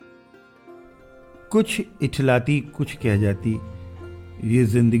कुछ इठलाती कुछ कह जाती, ये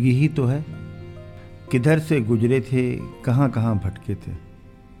जिंदगी ही तो है। किधर से गुजरे थे, कहाँ कहाँ भटके थे।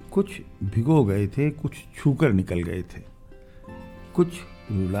 कुछ भिगो गए थे, कुछ छूकर निकल गए थे। कुछ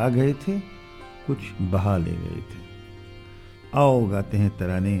रुला गए थे, कुछ बहा ले गए थे। आओ गाते हैं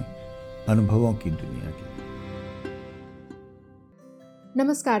तराने अनुभवों की दुनिया के।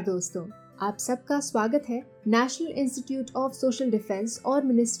 नमस्कार दोस्तों, आप सबका स्वागत है national institute of social defence और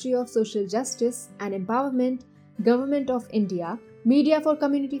ministry of social justice and empowerment, government of India, media for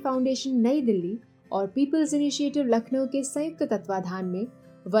community foundation New Delhi और पीपल्स इनिशिएटिव लखनऊ के संयुक्त तत्वाधान में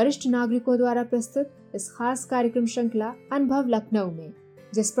वरिष्ठ नागरिकों द्वारा प्रस्तुत इस खास कार्यक्रम श्रृंखला अनुभव लखनऊ में,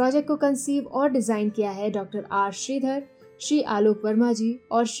 जिस प्रोजेक्ट को कंसीव और डिजाइन किया है डॉक्टर आर श्रीधर, श्री आलोक वर्मा जी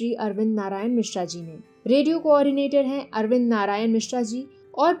और श्री अरविंद नारायण मिश्रा जी ने। रेडियो कोऑर्डिनेटर हैं अरविंद नारायण मिश्रा जी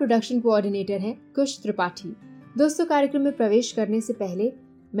और प्रोडक्शन कोऑर्डिनेटर हैं कुश त्रिपाठी। दोस्तों, कार्यक्रम में प्रवेश करने से पहले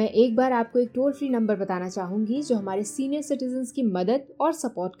मैं एक बार आपको एक टोल फ्री नंबर बताना चाहूंगी जो हमारे सीनियर सिटीजन्स की मदद और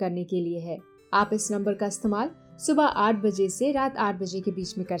सपोर्ट करने के लिए है। आप इस नंबर का इस्तेमाल सुबह 8 बजे से रात 8 बजे के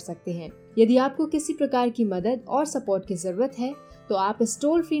बीच में कर सकते हैं। यदि आपको किसी प्रकार की मदद और सपोर्ट की जरूरत है तो आप इस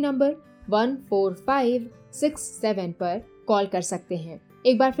टोल फ्री नंबर 14567 पर कॉल कर सकते हैं।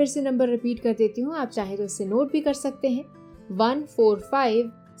 एक बार फिर से नंबर रिपीट कर देती हूँ, आप चाहे तो इसे नोट भी कर सकते हैं।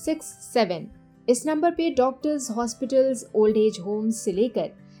 14567। इस नंबर पे doctors, hospitals, old age homes से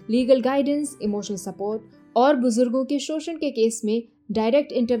लेकर लीगल गाइडेंस, इमोशनल सपोर्ट और बुजुर्गों के शोषण के केस में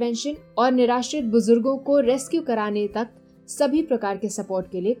डायरेक्ट इंटरवेंशन और निराश्रित बुजुर्गों को रेस्क्यू कराने तक सभी प्रकार के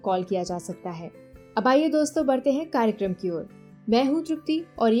सपोर्ट के लिए कॉल किया जा सकता है। अब आइए दोस्तों, बढ़ते हैं कार्यक्रम की ओर। मैं हूँ तृप्ति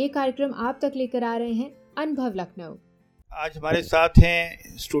और ये कार्यक्रम आप तक लेकर आ रहे हैं अनुभव लखनऊ। आज हमारे साथ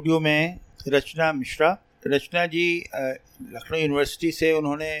हैं स्टूडियो में रचना मिश्रा। रचना जी लखनऊ यूनिवर्सिटी से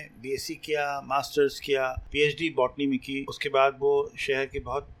उन्होंने बीएससी किया, मास्टर्स किया, पीएचडी बॉटनी में की। उसके बाद वो शहर के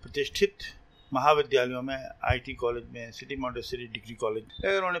बहुत प्रतिष्ठित महाविद्यालयों में, आईटी कॉलेज में, सिटी मॉन्टेसरी डिग्री कॉलेज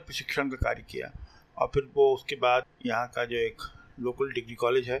उन्होंने प्रशिक्षण का कार्य किया। और फिर वो उसके बाद यहाँ का जो एक लोकल डिग्री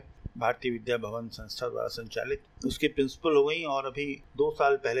कॉलेज है, भारतीय विद्या भवन संस्था द्वारा संचालित, उसके प्रिंसिपल हो गई। और अभी 2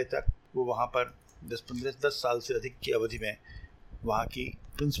 साल पहले तक वो वहाँ पर 10 साल से अधिक की अवधि में वहाँ की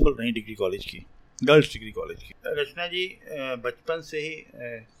प्रिंसिपल रही डिग्री कॉलेज की, गर्ल्स डिग्री कॉलेज की। रचना जी बचपन से ही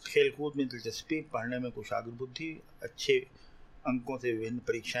खेलकूद में दिलचस्पी, पढ़ने में कुशाग्र बुद्धि, अच्छे अंकों से विभिन्न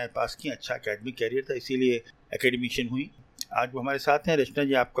परीक्षाएं पास की, अच्छा एकेडमिक कैरियर था, इसीलिए एकेडमिशियन हुई। आज वो हमारे साथ हैं। रचना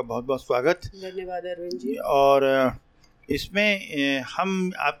जी, आपका बहुत बहुत स्वागत। धन्यवाद अरविंद जी। और इसमें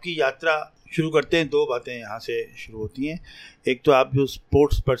हम आपकी यात्रा शुरू करते हैं। 2 बातें यहाँ से शुरू होती हैं। एक तो आप जो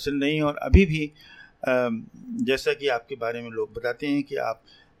स्पोर्ट्स पर्सन नहीं, और अभी भी जैसा कि आपके बारे में लोग बताते हैं कि आप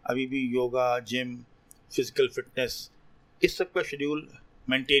अभी भी योगा, जिम, फिजिकल फिटनेस, इस सब का शेड्यूल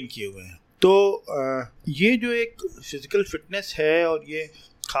मेंटेन किए हुए हैं। तो ये जो एक फिजिकल फिटनेस है, और ये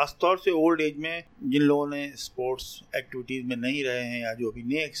ख़ास तौर से ओल्ड एज में जिन लोगों ने स्पोर्ट्स एक्टिविटीज़ में नहीं रहे हैं या जो अभी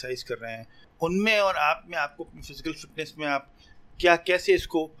नए एक्सरसाइज कर रहे हैं, उनमें और आप में, आपको अपनी फिजिकल फिटनेस में आप क्या, कैसे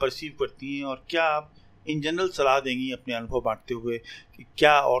इसको परसीव करती हैं, और क्या आप इन जनरल सलाह देंगी अपने अनुभव बांटते हुए कि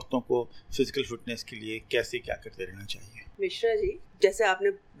क्या औरतों को फिजिकल फिटनेस के लिए कैसे क्या करते रहना चाहिए? मिश्रा जी, जैसे आपने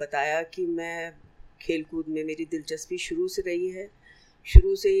बताया कि मैं खेलकूद में मेरी दिलचस्पी शुरू से रही है।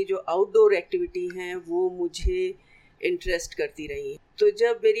 शुरू से ही जो आउटडोर एक्टिविटी हैं वो मुझे इंटरेस्ट करती रही। तो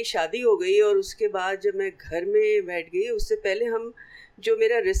जब मेरी शादी हो गई और उसके बाद जब मैं घर में बैठ गई, उससे पहले जो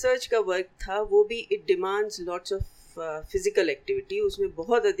मेरा रिसर्च का वर्क था वो भी it demands lots of physical activity. उसमें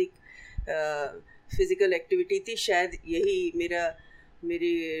बहुत अधिक फिज़िकल एक्टिविटी थी। शायद यही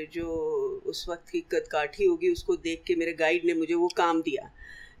मेरी जो उस वक्त की कदकाठी होगी, उसको देख के मेरे गाइड ने मुझे वो काम दिया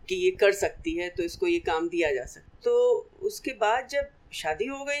कि ये कर सकती है, तो इसको ये काम दिया जा सकता। तो उसके बाद जब शादी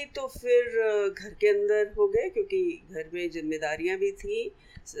हो गई तो फिर घर के अंदर हो गए, क्योंकि घर में जिम्मेदारियां भी थी,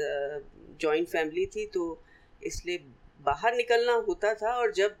 जॉइंट फैमिली थी, तो इसलिए बाहर निकलना होता था।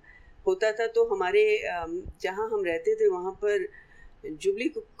 और जब होता था तो हमारे जहाँ हम रहते थे वहाँ पर जुबली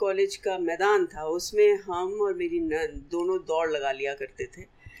कॉलेज का मैदान था, उसमें हम और मेरी नंद दोनों दौड़ लगा लिया करते थे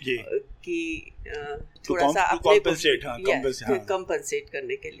कि थोड़ा सा अपने कंपनसेट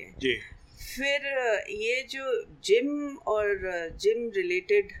करने के लिए जी। फिर ये जो जिम और जिम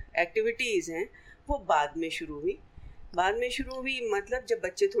रिलेटेड एक्टिविटीज़ हैं वो बाद में शुरू हुई मतलब जब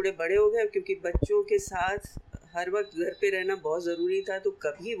बच्चे थोड़े बड़े हो गए, क्योंकि बच्चों के साथ हर वक्त घर पे रहना बहुत ज़रूरी था। तो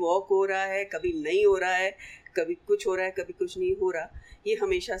कभी वॉक हो रहा है, कभी नहीं हो रहा है, कभी कुछ हो रहा है, कभी कुछ नहीं हो रहा, ये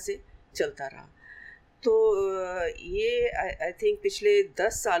हमेशा से चलता रहा। तो ये आई थिंक पिछले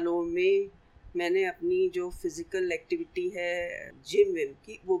 10 सालों में मैंने अपनी जो फिजिकल एक्टिविटी है जिम विम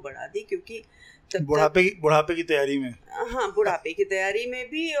की वो बढ़ा दी, क्योंकि बुढ़ापे की तैयारी में, हाँ बुढ़ापे की तैयारी में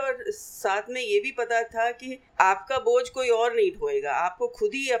भी, और साथ में ये भी पता था कि आपका बोझ कोई और नहीं ढोएगा, आपको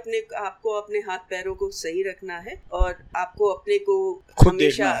खुद ही आपको अपने हाथ पैरों को सही रखना है और आपको अपने को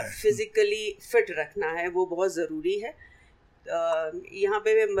हमेशा फिजिकली फिट रखना है, वो बहुत ज़रूरी है। यहाँ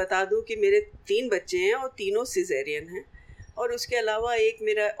पे मैं बता दूं कि मेरे 3 बच्चे हैं और तीनों सिजेरियन हैं, और उसके अलावा एक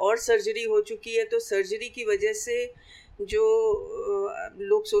मेरा और सर्जरी हो चुकी है। तो सर्जरी की वजह से जो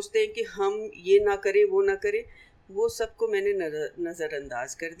लोग सोचते हैं कि हम ये ना करें वो ना करें, वो सबको मैंने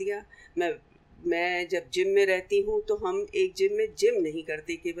नज़रअंदाज कर दिया। मैं जब जिम में रहती हूँ तो हम एक जिम में जिम नहीं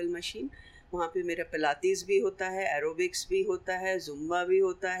करते केवल मशीन, वहाँ पे मेरा पिलाटीज भी होता है, एरोबिक्स भी होता है, जुम्बा भी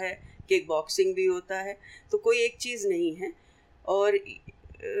होता है, किक बॉक्सिंग भी होता है, तो कोई एक चीज़ नहीं है। और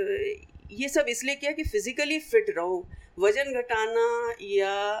ये सब इसलिए किया कि फिज़िकली फिट रहूं, वज़न घटाना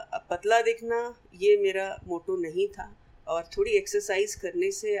या पतला दिखना ये मेरा मोटो नहीं था। और थोड़ी एक्सरसाइज करने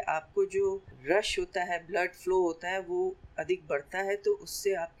से आपको जो रश होता है, ब्लड फ्लो होता है, वो अधिक बढ़ता है, तो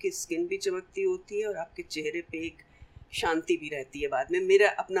उससे आपकी स्किन भी चमकती होती है और आपके चेहरे पे एक शांति भी रहती है बाद में। मेरा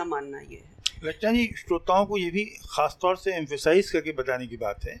अपना मानना ये है। रचना जी, श्रोताओं को ये भी ख़ास तौर से एम्फेसाइज करके बताने की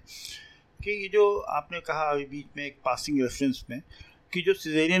बात है कि ये जो आपने कहा अभी बीच में एक पासिंग रेफरेंस में कि जो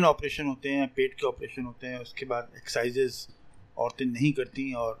सिजेरियन ऑपरेशन होते हैं, पेट के ऑपरेशन होते हैं, उसके बाद एक्सरसाइजेस औरतें नहीं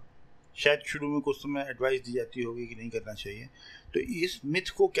करती, और शायद शुरू में कुछ समय एडवाइस दी जाती होगी कि नहीं करना चाहिए, तो इस मिथ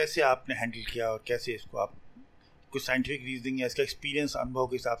को कैसे आपने हैंडल किया और कैसे इसको आप कुछ साइंटिफिक रीजनिंग या इसका एक्सपीरियंस, अनुभव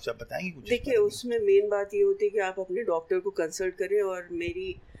के हिसाब से आप बताएंगे कुछ? देखिए, उसमें मेन बात ये होती है कि आप अपने डॉक्टर को कंसल्ट करें, और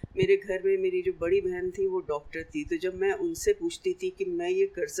मेरे घर में मेरी जो बड़ी बहन थी वो डॉक्टर थी, तो जब मैं उनसे पूछती थी कि मैं ये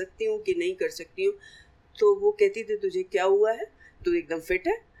कर सकती हूँ कि नहीं कर सकती हूँ, तो वो कहती थी तुझे क्या हुआ है, तू एकदम फिट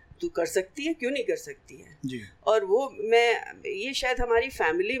है, तू कर सकती है, क्यों नहीं कर सकती है जी। और वो ये शायद हमारी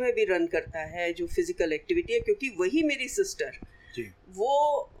फैमिली में भी रन करता है जो फिजिकल एक्टिविटी है, क्योंकि वही मेरी सिस्टर जी,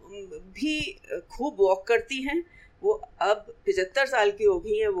 वो भी खूब वॉक करती हैं, वो अब 75 साल की हो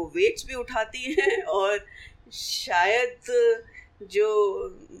गई हैं, वो वेट्स भी उठाती हैं, और शायद जो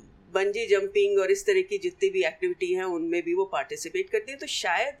बंजी जंपिंग और इस तरह की जितनी भी एक्टिविटी हैं उनमें भी वो पार्टिसिपेट करती हैं। तो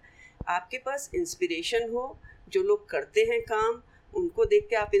शायद आपके पास इंस्पिरेशन हो, जो लोग करते हैं काम उनको देख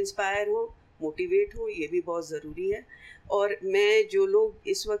के आप इंस्पायर हो, मोटिवेट हो, ये भी बहुत ज़रूरी है। और मैं जो लोग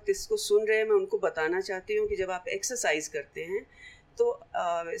इस वक्त इसको सुन रहे हैं, मैं उनको बताना चाहती हूँ कि जब आप एक्सरसाइज करते हैं तो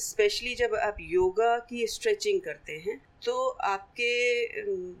स्पेशली जब आप योगा की स्ट्रेचिंग करते हैं तो आपके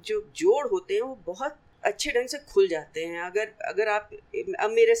जो जोड़ होते हैं वो बहुत अच्छे ढंग से खुल जाते हैं। अगर आप,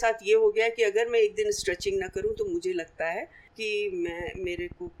 अब मेरे साथ ये हो गया कि अगर मैं एक दिन स्ट्रेचिंग ना करूं तो मुझे लगता है कि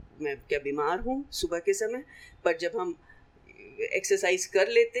मैं क्या बीमार हूं सुबह के समय, पर जब हम एक्सरसाइज कर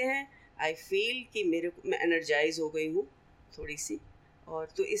लेते हैं आई फील कि मैं एनर्जाइज हो गई हूँ थोड़ी सी। और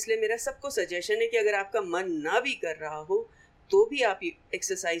तो इसलिए मेरा सबको सजेशन है कि अगर आपका मन ना भी कर रहा हो तो भी आप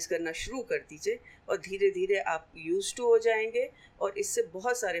एक्सरसाइज करना शुरू कर दीजिए, और धीरे धीरे आप यूज्ड टू हो जाएंगे, और इससे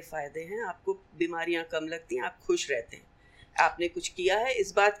बहुत सारे फ़ायदे हैं। आपको बीमारियां कम लगती हैं, आप खुश रहते हैं, आपने कुछ किया है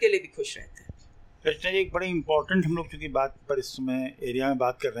इस बात के लिए भी खुश रहते हैं। रचना जी, एक बड़ी इम्पोर्टेंट हम लोग चूँकि बात पर इस समय एरिया में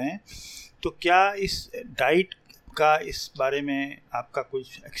बात कर रहे हैं, तो क्या इस डाइट का इस बारे में आपका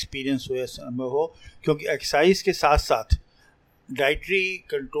कुछ एक्सपीरियंस हो या अनुभव हो? क्योंकि एक्सरसाइज के साथ साथ डाइटरी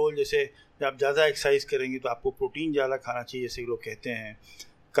कंट्रोल, जैसे जब आप ज़्यादा एक्सरसाइज करेंगे तो आपको प्रोटीन ज़्यादा खाना चाहिए, जैसे लोग कहते हैं,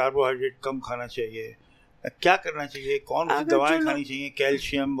 कार्बोहाइड्रेट कम खाना चाहिए, क्या करना चाहिए, कौन सी दवाएं खानी चाहिए,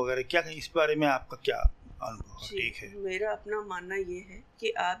 कैल्शियम वगैरह, क्या इस बारे में आपका क्या अनुभव ठीक है? मेरा अपना मानना ये है कि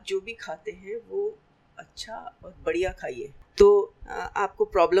आप जो भी खाते हैं वो अच्छा और बढ़िया खाइए, तो आपको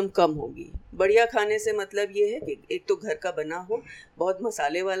प्रॉब्लम कम होगी। बढ़िया खाने से मतलब ये है कि एक तो घर का बना हो, बहुत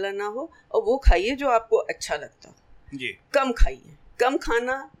मसाले वाला ना हो, और वो खाइए जो आपको अच्छा लगता हो जी। कम खाइए, कम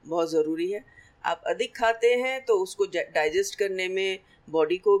खाना बहुत ज़रूरी है। आप अधिक खाते हैं तो उसको डाइजेस्ट करने में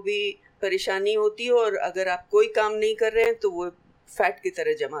बॉडी को भी परेशानी होती है, और अगर आप कोई काम नहीं कर रहे हैं तो वो फैट की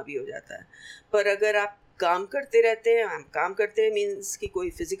तरह जमा भी हो जाता है। पर अगर आप काम करते रहते हैं, हम काम करते हैं मीन्स कि कोई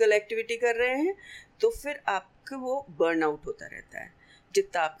फिजिकल एक्टिविटी कर रहे हैं, तो फिर आपको वो बर्न आउट होता रहता है।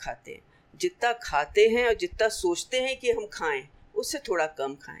 जितना आप खाते हैं और जितना सोचते हैं कि हम खाएं, उससे थोड़ा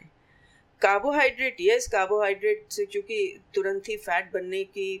कम खाएं। कार्बोहाइड्रेट से चूँकि तुरंत ही फैट बनने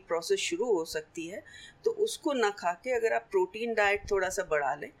की प्रोसेस शुरू हो सकती है, तो उसको ना खा के अगर आप प्रोटीन डाइट थोड़ा सा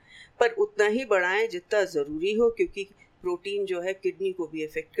बढ़ा लें, पर उतना ही बढ़ाएं जितना ज़रूरी हो, क्योंकि प्रोटीन जो है किडनी को भी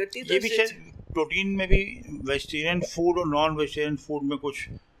इफेक्ट करती है। ये भी शायद प्रोटीन में भी वेजिटेरियन फूड और नॉन वेजिटेरियन फूड में कुछ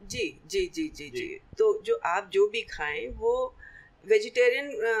जी। तो जो आप जो भी खाएं वो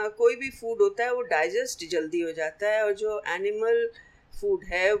वेजिटेरियन कोई भी फूड होता है वो डाइजेस्ट जल्दी हो जाता है, और जो एनिमल फूड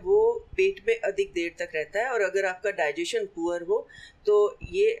है वो पेट में अधिक देर तक रहता है, और अगर आपका डाइजेशन पुअर हो तो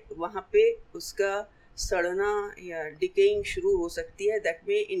ये वहाँ पे उसका सड़ना या डिकेइंग शुरू हो सकती है। दैट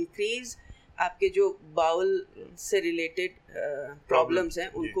में इंक्रीज आपके जो बाउल से रिलेटेड प्रॉब्लम्स हैं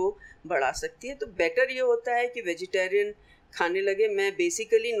उनको बढ़ा सकती है। तो बेटर ये होता है कि वेजिटेरियन खाने लगे। मैं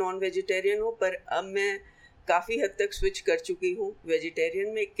बेसिकली नॉन वेजिटेरियन हूँ, पर अब मैं काफ़ी हद तक स्विच कर चुकी हूँ वेजिटेरियन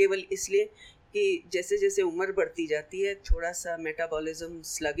में, केवल इसलिए कि जैसे जैसे उम्र बढ़ती जाती है थोड़ा सा मेटाबॉलिज्म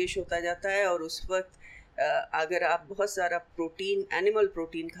स्लगिश होता जाता है, और उस वक्त अगर आप बहुत सारा प्रोटीन, एनिमल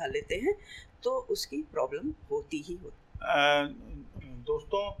प्रोटीन खा लेते हैं तो उसकी प्रॉब्लम होती ही होती।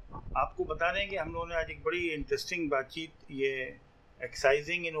 दोस्तों, आपको बता दें कि हम लोगों ने आज एक बड़ी इंटरेस्टिंग बातचीत ये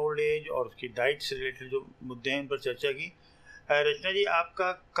एक्सरसाइजिंग इन ओल्ड एज और उसकी डाइट से रिलेटेड जो मुद्दे हैं उन पर चर्चा की। रचना जी,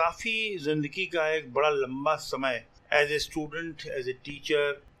 आपका काफ़ी ज़िंदगी का एक बड़ा लंबा समय as a student, as a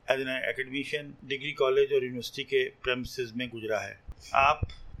teacher, as an academician degree college और यूनिवर्सिटी के प्रेमिसेस में गुजरा है। आप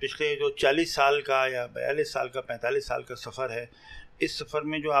पिछले जो 40 साल का या 42 साल का 45 साल का सफ़र है, इस सफ़र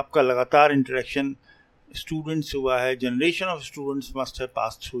में जो आपका लगातार इंटरेक्शन स्टूडेंट्स हुआ है, generation of students must have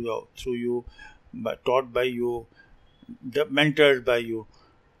passed through you, taught by you, mentored bye you.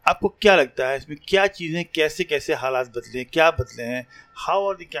 आपको क्या लगता है इसमें क्या चीज़ें, कैसे कैसे हालात बदले, क्या बदले हैं? How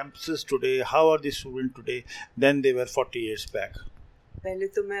are the campuses today, how are the student today then they were 40 years back? पहले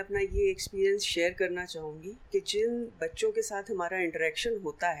तो मैं अपना ये एक्सपीरियंस शेयर करना चाहूँगी कि जिन बच्चों के साथ हमारा इंटरेक्शन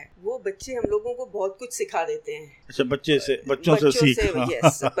होता है वो बच्चे हम लोगों को बहुत कुछ सिखा देते हैं। अच्छा, बच्चों से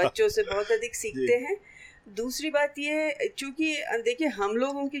यस, बच्चों से बहुत अधिक सीखते हैं। दूसरी बात ये, चूँकि देखिए हम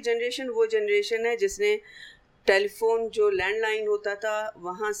लोगों की जनरेशन वो जनरेशन है जिसने टेलीफोन, जो लैंडलाइन होता था,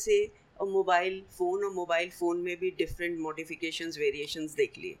 वहाँ से मोबाइल फ़ोन, और मोबाइल फ़ोन में भी डिफरेंट मॉडिफिकेशंस, वेरिएशंस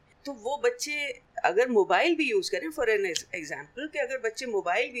देख लिए। तो वो बच्चे अगर मोबाइल भी यूज़ करें, फॉर एन एग्जांपल, कि अगर बच्चे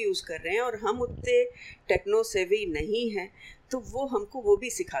मोबाइल भी यूज़ कर रहे हैं और हम उतने टेक्नो सेवी नहीं हैं, तो वो हमको वो भी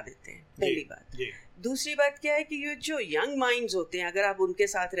सिखा देते हैं, पहली बात। दूसरी बात क्या है कि ये जो यंग माइंड्स होते हैं, अगर आप उनके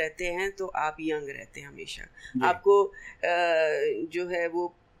साथ रहते हैं तो आप यंग रहते हैं हमेशा। आपको जो है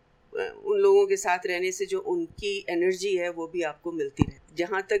वो उन लोगों के साथ रहने से जो उनकी एनर्जी है वो भी आपको मिलती रहती।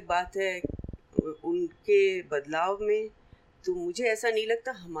 जहाँ तक बात है उनके बदलाव में, तो मुझे ऐसा नहीं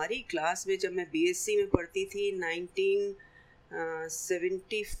लगता। हमारी क्लास में जब मैं बीएससी में पढ़ती थी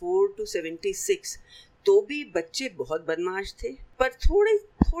 1974 to 76, तो भी बच्चे बहुत बदमाश थे, पर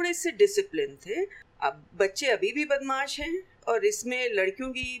थोड़े से डिसिप्लिन थे। अब बच्चे अभी भी बदमाश हैं, और इसमें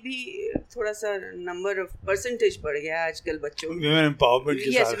लड़कियों की भी थोड़ा सा नंबर ऑफ परसेंटेज बढ़ गया है आजकल बच्चों में, विमेन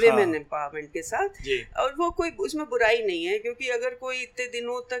एम्पावरमेंट के साथ। और वो कोई उसमें बुराई नहीं है, क्योंकि अगर कोई इतने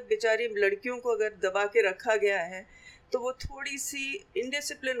दिनों तक बेचारी लड़कियों को अगर दबा के रखा गया है तो वो थोड़ी सी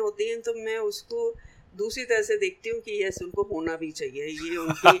इनडिसिप्लिन होती हैं। तो मैं उसको दूसरी तरह से देखती हूँ कि यस, उनको होना भी चाहिए,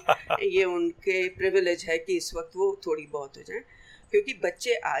 ये उनके प्रिविलेज है कि इस वक्त वो थोड़ी बहुत हो जाए, क्योंकि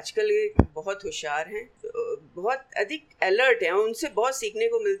बच्चे आजकल बहुत होशियार हैं, बहुत अधिक अलर्ट हैं, उनसे बहुत सीखने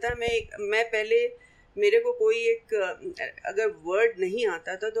को मिलता है। मैं पहले, मेरे को कोई एक अगर वर्ड नहीं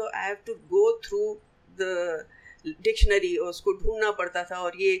आता था तो I have to go through the dictionary, और उसको ढूंढना पड़ता था,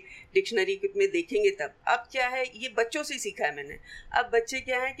 और ये डिक्शनरी में देखेंगे तब। अब क्या है, ये बच्चों से सीखा है मैंने। अब बच्चे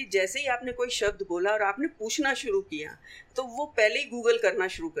क्या है कि जैसे ही आपने कोई शब्द बोला और आपने पूछना शुरू किया, तो वो पहले ही गूगल करना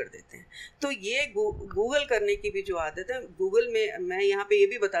शुरू कर देते हैं। तो ये गूगल करने की भी जो आदत है, गूगल में मैं यहाँ पे ये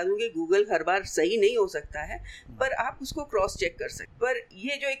भी बता दूँगी, गूगल हर बार सही नहीं हो सकता है, पर आप उसको क्रॉस चेक कर सकते। पर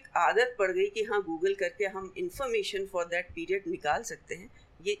ये जो एक आदत पड़ गई कि हाँ, गूगल करके हम इंफॉर्मेशन फॉर दैट पीरियड निकाल सकते हैं,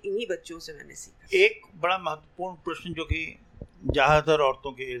 ये इन्हीं बच्चों से मैंने सीखा। एक बड़ा महत्वपूर्ण प्रश्न जो कि ज़्यादातर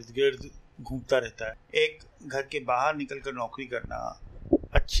औरतों के इर्द गिर्द घूमता रहता है, एक घर के बाहर निकलकर नौकरी करना,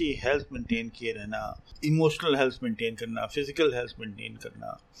 अच्छी हेल्थ मेंटेन किए रहना, इमोशनल हेल्थ मेंटेन करना, फिजिकल हेल्थ मेंटेन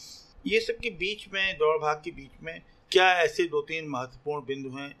करना, ये सब के बीच में, दौड़ भाग के बीच में क्या ऐसे 2-3 महत्वपूर्ण बिंदु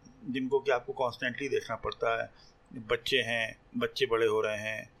हैं जिनको कि आपको कॉन्स्टेंटली देखना पड़ता है? बच्चे हैं, बच्चे बड़े हो रहे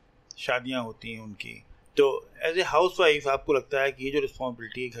हैं, शादियाँ होती हैं उनकी, तो एज ए हाउस वाइफ आपको लगता है कि ये जो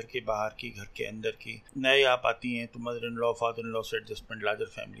रिस्पॉन्सिबिलिटी है घर के बाहर की, घर के अंदर की, नए आप आती हैं तो mother in law, father in law से एडजस्टमेंट लार्जर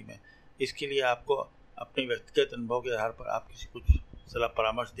फैमिली में, इसके लिए आपको अपने व्यक्तिगत अनुभव के आधार पर आप किसी कुछ सलाह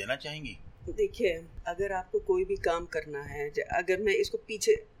परामर्श देना चाहेंगी? देखिए, अगर आपको कोई भी काम करना है, अगर मैं इसको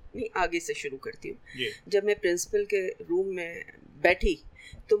पीछे नहीं आगे से शुरू करती हूँ, जब मैं प्रिंसिपल के रूम में बैठी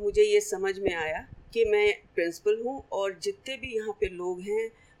तो मुझे ये समझ में आया कि मैं प्रिंसिपल हूँ, और जितने भी यहाँ पे लोग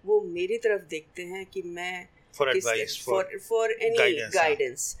हैं वो मेरी तरफ देखते हैं कि मैं फॉर एनी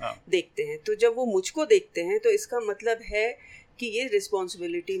गाइडेंस देखते हैं। तो जब वो मुझको देखते हैं तो इसका मतलब है कि ये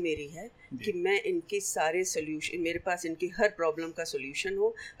रिस्पॉन्सिबिलिटी मेरी है कि मैं इनकी सारे सोल्यूशन, मेरे पास इनकी हर प्रॉब्लम का सोल्यूशन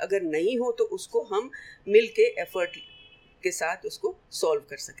हो, अगर नहीं हो तो उसको हम मिल के एफर्ट के साथ उसको सॉल्व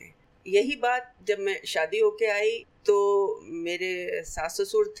कर सकें। यही बात जब मैं शादी होके आई तो मेरे सास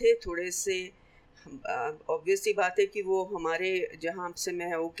ससुर थे थोड़े से, ऑब्वियस सी बात है कि वो हमारे जहाँ से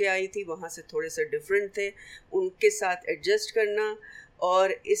मैं होके आई थी वहाँ से थोड़े से डिफरेंट थे, उनके साथ एडजस्ट करना।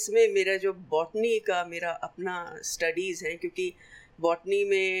 और इसमें मेरा जो बॉटनी का मेरा अपना स्टडीज़ है, क्योंकि बॉटनी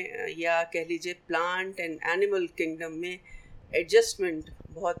में या कह लीजिए प्लांट एंड एनिमल किंगडम में एडजस्टमेंट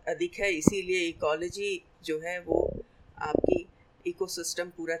बहुत अधिक है, इसीलिए इकोलॉजी जो है वो आपकी इकोसिस्टम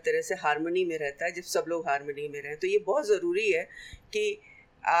पूरा तरह से हार्मनी में रहता है, जब सब लोग हार्मनी में रहें। तो ये बहुत ज़रूरी है कि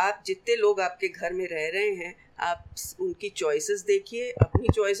आप जितने लोग आपके घर में रह रहे हैं, आप उनकी चॉइसेस देखिए, अपनी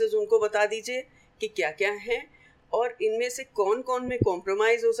चॉइसेस उनको बता दीजिए कि क्या क्या हैं और इनमें से कौन कौन में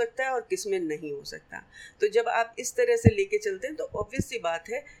कॉम्प्रोमाइज़ हो सकता है और किस में नहीं हो सकता। तो जब आप इस तरह से लेके चलते हैं तो ऑब्वियस सी बात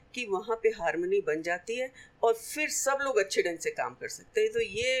है कि वहाँ पे हार्मनी बन जाती है और फिर सब लोग अच्छे ढंग से काम कर सकते हैं। तो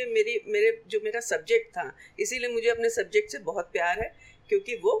ये मेरा सब्जेक्ट था, इसीलिए मुझे अपने सब्जेक्ट से बहुत प्यार है,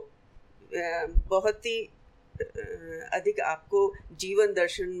 क्योंकि वो बहुत ही अधिक आपको जीवन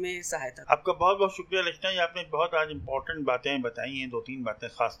दर्शन में सहायता। आपका बहुत बहुत शुक्रिया रचना जी, आपने बहुत आज इम्पोर्टेंट बातें बताई हैं, 2-3 बातें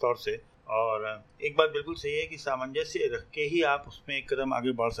ख़ास तौर से। और एक बात बिल्कुल सही है कि सामंजस्य रख के ही आप उसमें एक कदम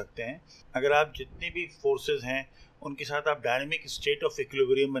आगे बढ़ सकते हैं। अगर आप जितने भी फोर्सेस हैं उनके साथ आप डायनेमिक स्टेट ऑफ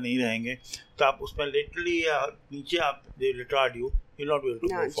इक्विलिब्रियम में नहीं रहेंगे तो आप उसमें लिटरली या नीचे आप they retard you not will to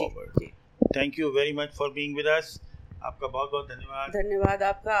move forward. Thank you very much for being with us. आपका बहुत बहुत धन्यवाद। धन्यवाद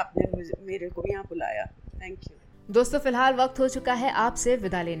आपका, आपने मेरे को यहाँ बुलाया। Thank you. दोस्तों, फिलहाल वक्त हो चुका है आपसे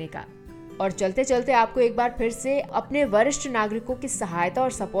विदा लेने का, और चलते चलते आपको एक बार फिर से अपने वरिष्ठ नागरिकों की सहायता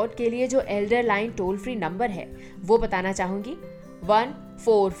और सपोर्ट के लिए जो elder line toll free number है वो बताना चाहूंगी,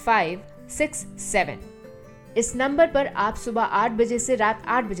 14567। इस नंबर पर आप सुबह 8 बजे से रात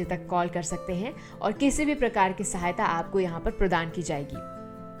 8 बजे तक कॉल कर सकते हैं और किसी भी प्रकार की सहायता आपको यहाँ पर प्रदान की जाएगी।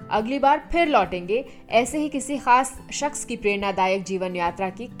 अगली बार फिर लौटेंगे ऐसे ही किसी खास शख्स की प्रेरणादायक जीवन यात्रा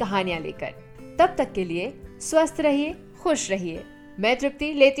की कहानियां लेकर। तब तक के लिए स्वस्थ रहिए, खुश रहिए। मैं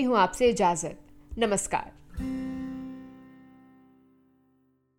तृप्ति लेती हूँ आपसे इजाजत। नमस्कार।